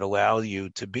that allow you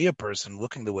to be a person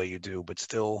looking the way you do, but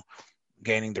still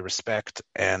gaining the respect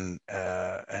and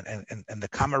the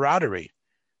camaraderie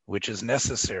which is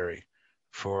necessary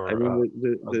for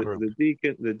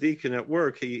the deacon at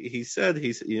work. He said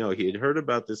he had heard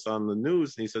about this on the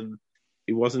news, and he said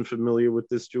he wasn't familiar with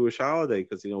this Jewish holiday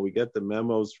because we get the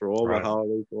memos for all the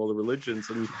holidays, for all the religions,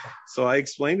 and so I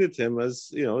explained it to him as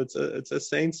it's a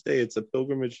saint's day, it's a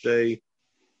pilgrimage day,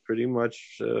 pretty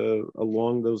much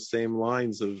along those same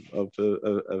lines of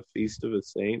a feast of a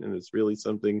saint, and it's really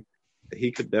something that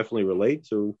he could definitely relate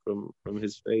to from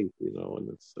his faith, and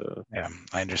it's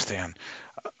I understand.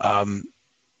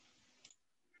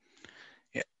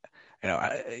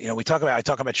 I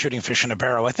talk about shooting fish in a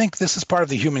barrel. I think this is part of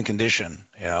the human condition,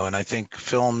 and I think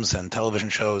films and television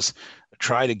shows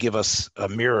try to give us a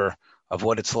mirror of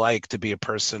what it's like to be a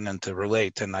person and to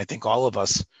relate. And I think all of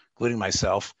us, including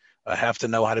myself, have to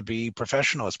know how to be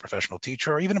professional as a professional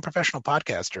teacher or even a professional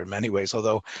podcaster in many ways,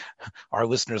 although our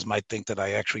listeners might think that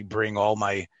I actually bring all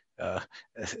my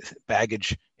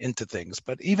baggage into things.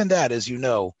 But even that, as you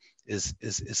know, is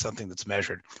something that's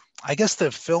measured. I guess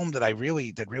the film that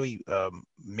really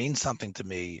means something to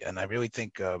me, and I really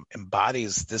think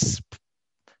embodies this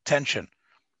tension,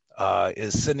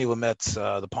 is Sidney Lumet's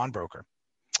The Pawnbroker,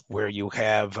 where you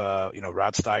have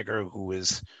Rod Steiger, who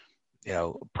is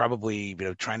probably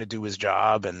trying to do his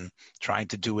job and trying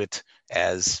to do it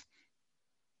as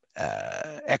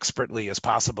expertly as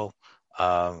possible,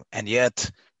 and yet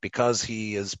because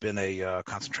he has been a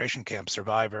concentration camp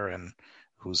survivor and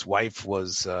whose wife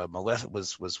was molested,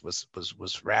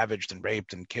 was ravaged and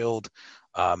raped and killed.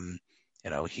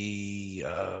 He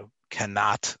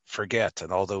cannot forget,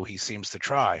 and although he seems to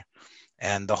try,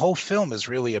 and the whole film is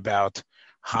really about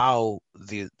how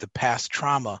the past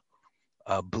trauma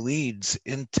bleeds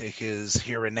into his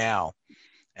here and now,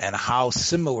 and how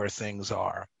similar things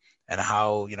are, and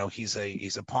how he's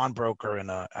a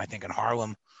pawnbroker I think in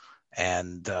Harlem,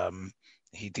 and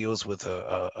he deals with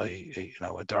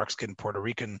a dark-skinned Puerto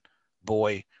Rican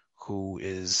boy who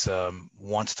is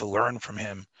wants to learn from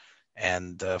him,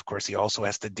 and of course he also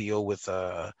has to deal with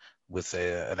an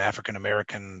African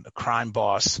American crime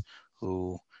boss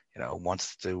who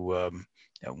wants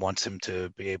him to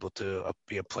be able to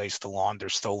be a place to launder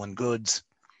stolen goods,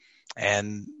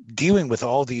 and dealing with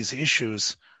all these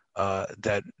issues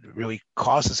that really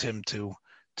causes him to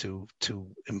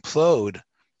implode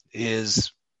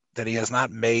is that he has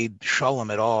not made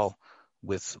shalom at all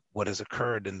with what has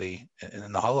occurred in the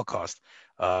Holocaust.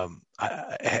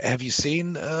 Have you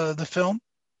seen the film?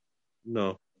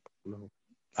 No.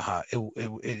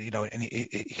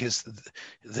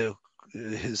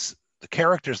 The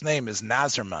character's name is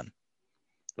Nazarman,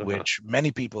 which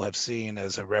many people have seen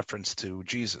as a reference to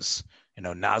Jesus.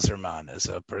 Nazarman as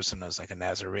a person, as like a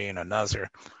Nazarene, a Nazir,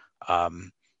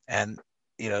 and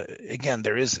again,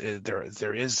 there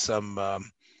is some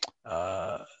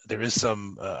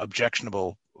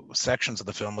objectionable sections of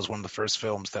the film. It was one of the first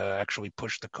films that actually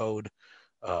pushed the code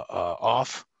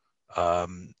off,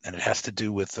 and it has to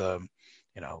do with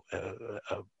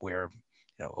where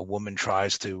a woman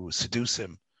tries to seduce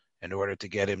him in order to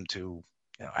get him to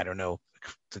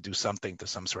to do something, to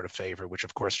some sort of favor, which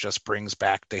of course just brings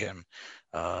back to him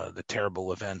the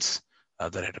terrible events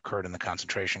that had occurred in the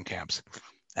concentration camps.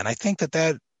 And I think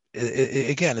that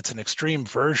again, it's an extreme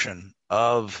version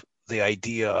of the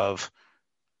idea of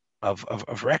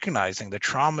recognizing that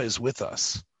trauma is with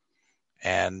us,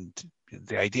 and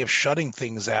the idea of shutting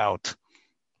things out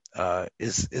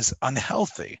is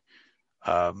unhealthy.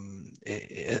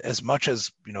 As much as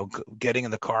getting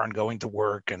in the car and going to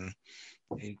work, and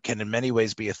it can in many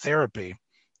ways be a therapy,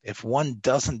 if one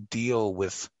doesn't deal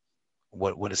with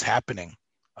what is happening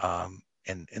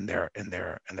in their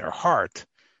heart,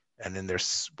 and in their,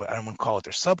 I don't want to call it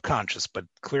their subconscious, but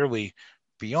clearly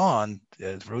beyond,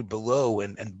 below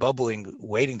and bubbling,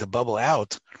 waiting to bubble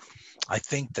out, I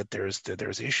think that there's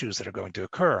issues that are going to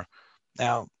occur.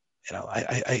 Now,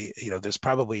 there's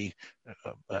probably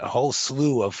a whole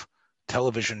slew of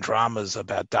television dramas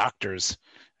about doctors,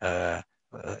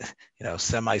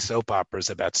 semi soap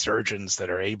operas about surgeons that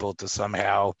are able to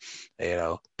somehow,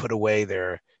 put away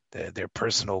their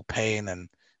personal pain and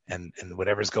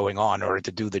whatever's going on in order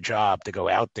to do the job, to go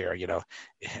out there.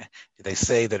 They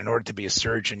say that in order to be a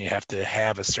surgeon, you have to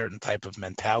have a certain type of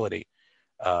mentality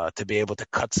to be able to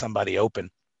cut somebody open,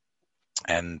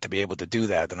 and to be able to do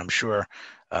that. And I'm sure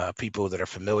people that are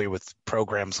familiar with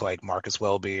programs like Marcus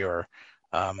Welby or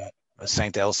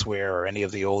Saint Elsewhere or any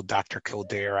of the old Dr.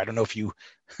 Kildare, I don't know if you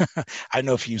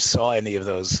saw any of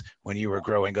those when you were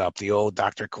growing up, the old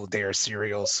Dr. Kildare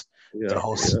serials. Yeah.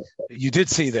 You did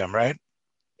see them, right?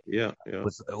 Yeah.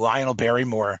 With Lionel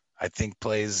Barrymore, I think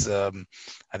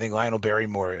Lionel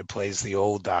Barrymore plays the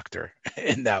old doctor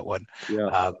in that one.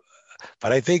 Yeah.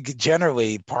 But I think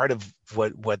generally part of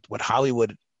what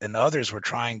Hollywood and others were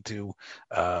trying to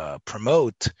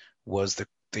promote was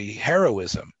the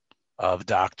heroism of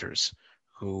doctors,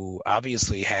 who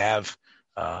obviously have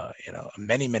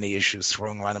many issues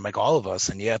swirling around them, like all of us,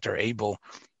 and yet they're able,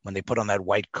 when they put on that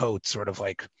white coat, sort of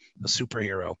like a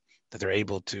superhero, that they're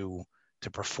able to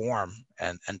perform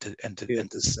and to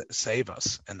save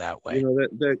us in that way.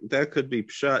 That could be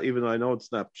pshat, even though I know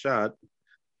it's not pshat.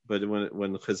 But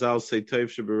when Chazal say Tov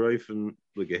sheberoifen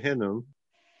legehenim,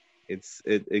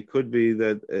 it could be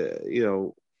that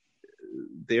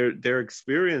they're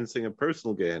experiencing a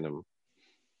personal gehenim.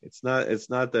 It's not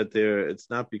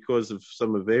because of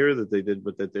some avera that they did,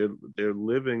 but that they're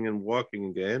living and walking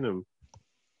in gehenim,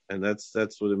 and that's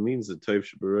what it means, that Tov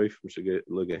sheberoifen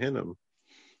legehenim.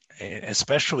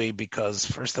 Especially because,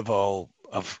 first of all,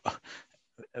 of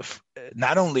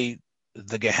not only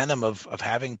the Gehenna of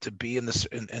having to be in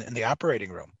the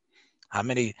operating room. How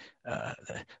many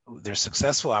there's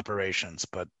successful operations,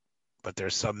 but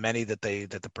there's so many that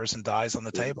the person dies on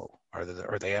the table, or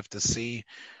they have to see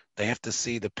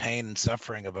the pain and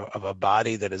suffering of a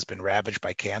body that has been ravaged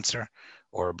by cancer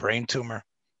or a brain tumor.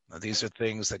 Now, these are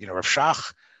things that Rav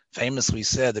Shach famously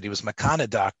said, that he was makana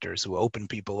doctors who open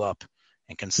people up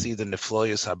and can see the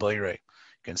nefloyos habayre,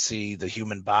 can see the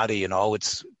human body and all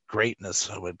its greatness,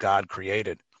 what God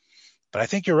created. But I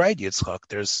think you're right, Yitzchak.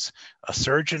 There's a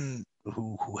surgeon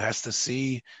who has to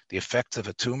see the effects of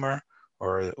a tumor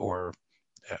or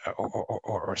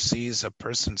sees a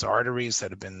person's arteries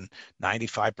that have been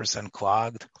 95%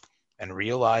 clogged and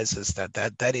realizes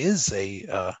that is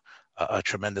a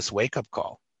tremendous wake-up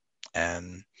call.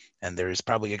 And there is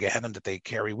probably a Gehenna that they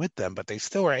carry with them, but they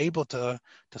still are able to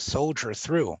soldier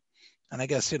through. And I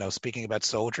guess, speaking about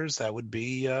soldiers, that would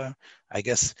be, I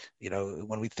guess,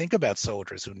 when we think about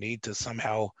soldiers who need to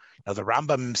somehow, the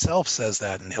Rambam himself says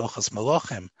that in Hilchas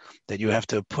Malachim, that you have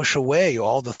to push away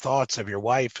all the thoughts of your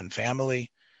wife and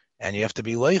family, and you have to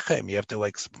be leichem, you have to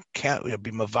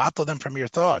be mavatal them from your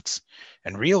thoughts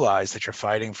and realize that you're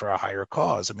fighting for a higher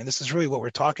cause. I mean, this is really what we're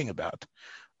talking about.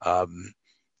 And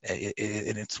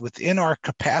it's within our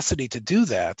capacity to do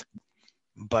that,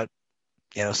 but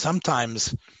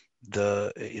sometimes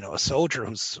a soldier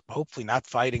who's hopefully not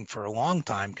fighting for a long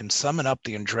time can summon up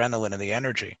the adrenaline and the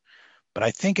energy, but I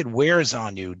think it wears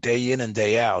on you day in and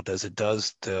day out, as it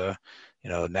does to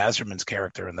Nazarman's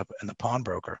character in the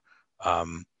pawnbroker.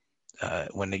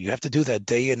 When you have to do that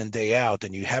day in and day out,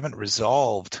 and you haven't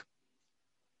resolved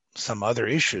some other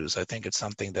issues, I think it's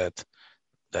something that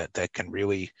can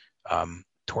really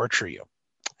torture you,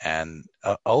 and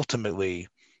ultimately,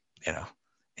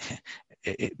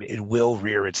 it will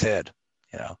rear its head.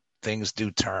 Things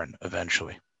do turn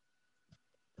eventually.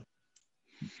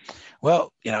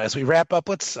 Well, as we wrap up,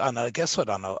 let's I guess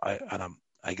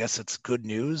it's good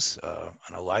news.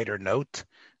 On a lighter note,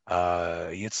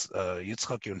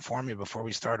 Yitzchak, you informed me before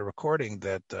we started recording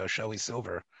that Shelley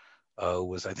Silver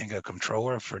was, I think, a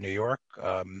comptroller for New York.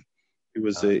 He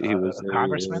was a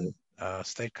congressman,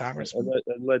 state congressman, a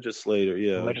legislator.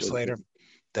 Yeah, legislator.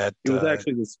 That he was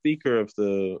actually the speaker of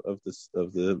the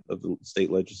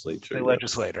state legislature. State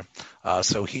legislator.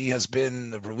 So he has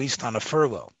been released on a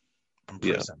furlough from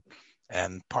prison,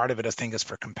 and part of it, I think, is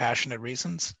for compassionate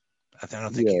reasons. I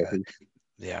don't think.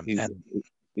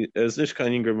 As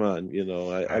Nishkan Ingerman,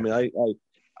 I mean,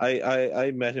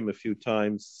 I met him a few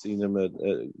times, seen him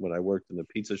when I worked in the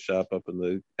pizza shop up in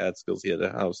the Catskills. He had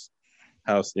a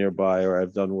house nearby, or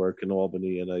I've done work in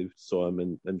Albany, and I saw him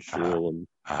in shul and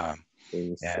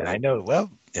things. And I know, well,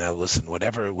 listen,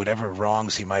 whatever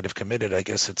wrongs he might have committed, I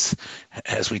guess it's,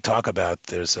 as we talk about,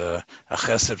 there's a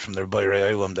chesed from the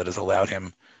Rebbeinu Olam that has allowed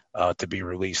him to be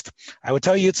released. I would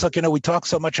tell you, it's like, we talk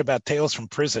so much about tales from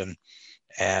prison,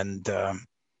 and I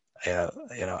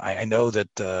know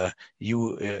that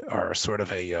you are sort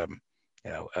of a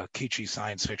kitschy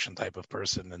science fiction type of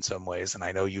person in some ways, and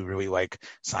I know you really like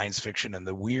science fiction in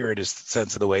the weirdest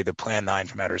sense of the way, the Plan 9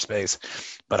 from outer space.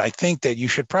 But I think that you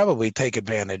should probably take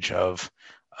advantage of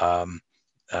The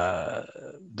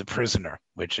Prisoner,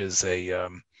 which is a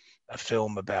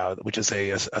film about, which is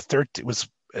was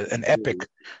an epic,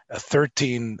 a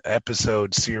 13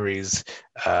 episode series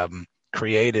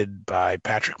created by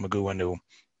Patrick McGowan, who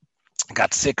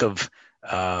got sick of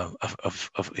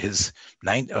his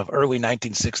early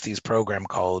 1960s program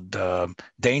called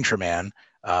Danger Man.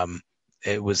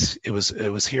 It was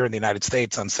here in the United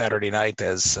States on Saturday night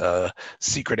as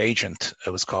Secret Agent. It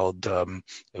was called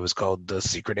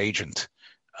Secret Agent,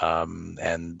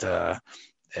 and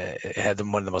it had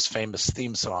one of the most famous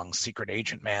theme songs, Secret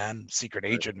Agent Man,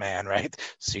 right?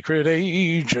 Secret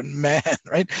Agent Man,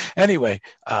 right? Anyway,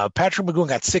 Patrick McGowan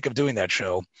got sick of doing that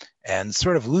show, and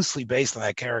sort of loosely based on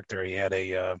that character, he had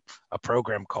a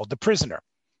program called The Prisoner,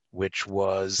 which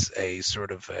was a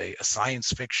sort of a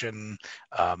science fiction,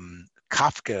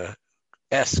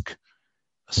 Kafka-esque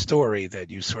story that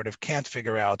you sort of can't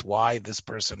figure out why this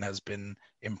person has been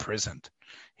imprisoned.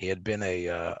 He had been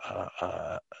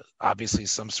obviously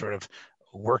some sort of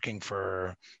working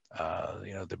for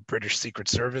the British Secret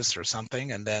Service or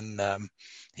something, and then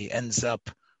he ends up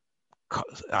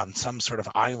on some sort of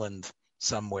island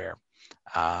somewhere,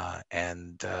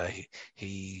 and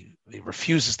he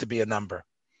refuses to be a number.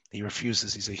 He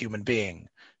refuses. He's a human being,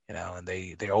 and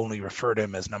they only refer to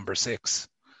him as number 6,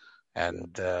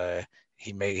 and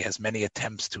he has many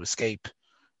attempts to escape,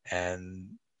 and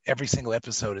every single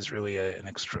episode is really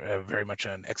very much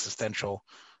an existential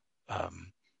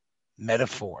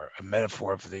metaphor,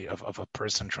 of a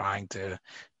person trying to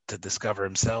discover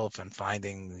himself and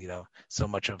finding so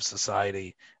much of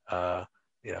society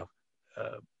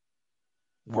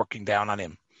working down on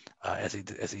him as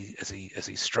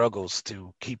he struggles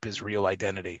to keep his real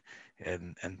identity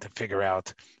and to figure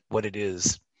out what it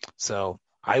is. So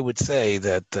I would say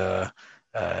that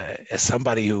as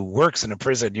somebody who works in a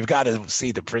prison, you've got to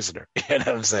see The Prisoner.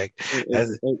 I'm saying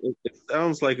it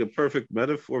sounds like a perfect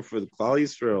metaphor for the Klal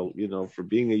Yisrael, for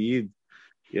being a Yid,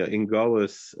 in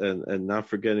Galus and not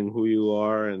forgetting who you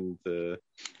are, and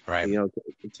right.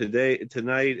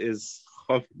 Tonight is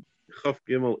Chaf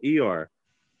Gimel Iyar,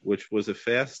 which was a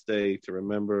fast day to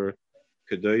remember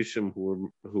Kedoshim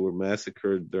who were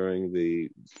massacred during the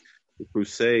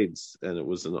Crusades, and it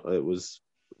was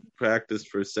practiced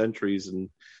for centuries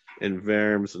in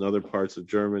Worms and other parts of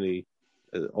Germany.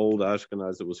 Old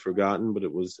Ashkenaz, it was forgotten, but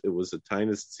it was a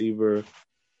Tainus Tziver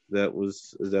that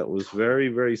was very,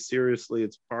 very seriously.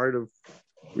 It's part of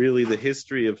really the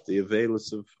history of the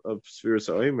Avelis of Sfiras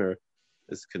HaOmer.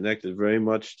 Is connected very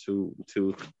much to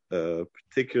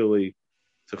particularly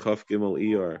to Chaf Gimel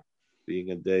Iyar being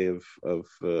a day of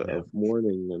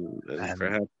mourning and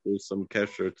perhaps there's some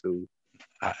kesher to.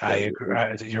 I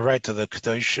agree. You're right to the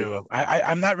Kedoshim.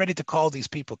 I'm not ready to call these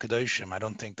people Kedoshim. I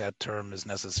don't think that term is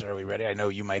necessarily ready. I know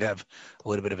you might have a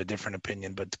little bit of a different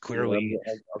opinion, but clearly,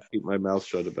 I'll keep my mouth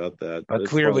shut about that. But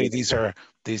clearly, these are.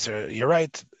 You're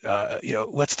right.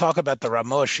 Let's talk about the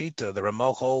Ramah Shita. The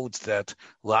Ramah holds that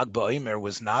Lag BaOmer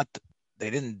was not. They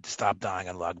didn't stop dying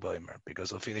on Lag BaOmer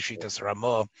because Lefi the Shitas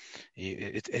Ramah,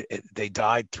 they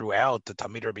died throughout. The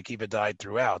Talmid Rabbi Akiva died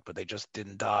throughout, but they just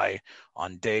didn't die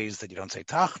on days that you don't say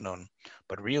Tachnun.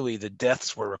 But really, the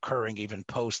deaths were occurring even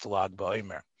post Lag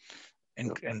BaOmer,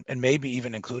 and maybe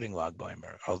even including Lag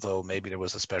BaOmer, although maybe there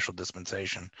was a special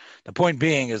dispensation. The point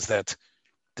being is that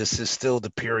this is still the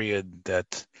period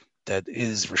that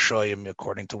is Rishoyim,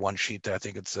 according to one sheet. I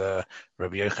think it's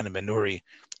Rabbi Yochanan ben Nuri.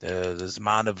 The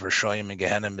Zman of Rishoyim and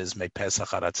Gehenim is Mei Pesach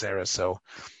Haratzera. So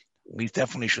we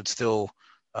definitely should still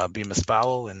be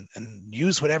mispalel and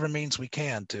use whatever means we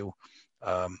can to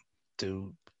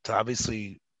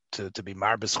obviously to be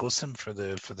marbis chusim for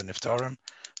the niftarim,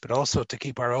 but also to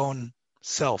keep our own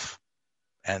self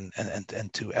and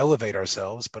to elevate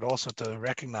ourselves, but also to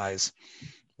recognize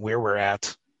where we're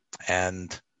at,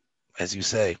 and as you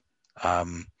say,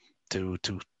 to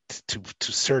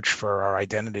search for our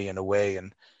identity in a way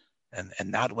and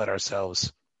not let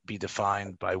ourselves be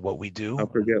defined by what we do. I'll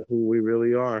forget who we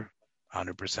really are.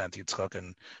 100%, Yitzchak,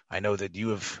 and I know that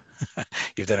you've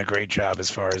done a great job as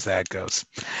far as that goes.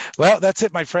 Well, that's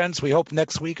it, my friends. We hope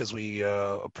next week, as we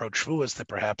approach Shavuos, that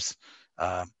perhaps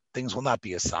things will not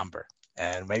be as somber,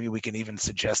 and maybe we can even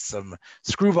suggest some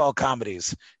screwball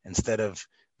comedies instead of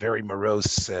very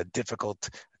morose, difficult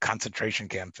concentration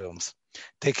camp films.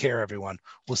 Take care, everyone.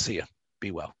 We'll see you.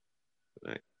 Be well. Good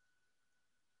night.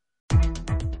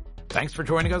 Thanks for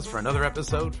joining us for another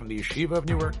episode from the Yeshiva of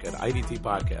Newark at IDT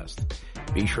Podcast.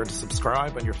 Be sure to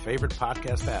subscribe on your favorite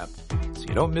podcast app so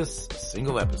you don't miss a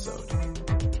single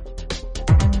episode.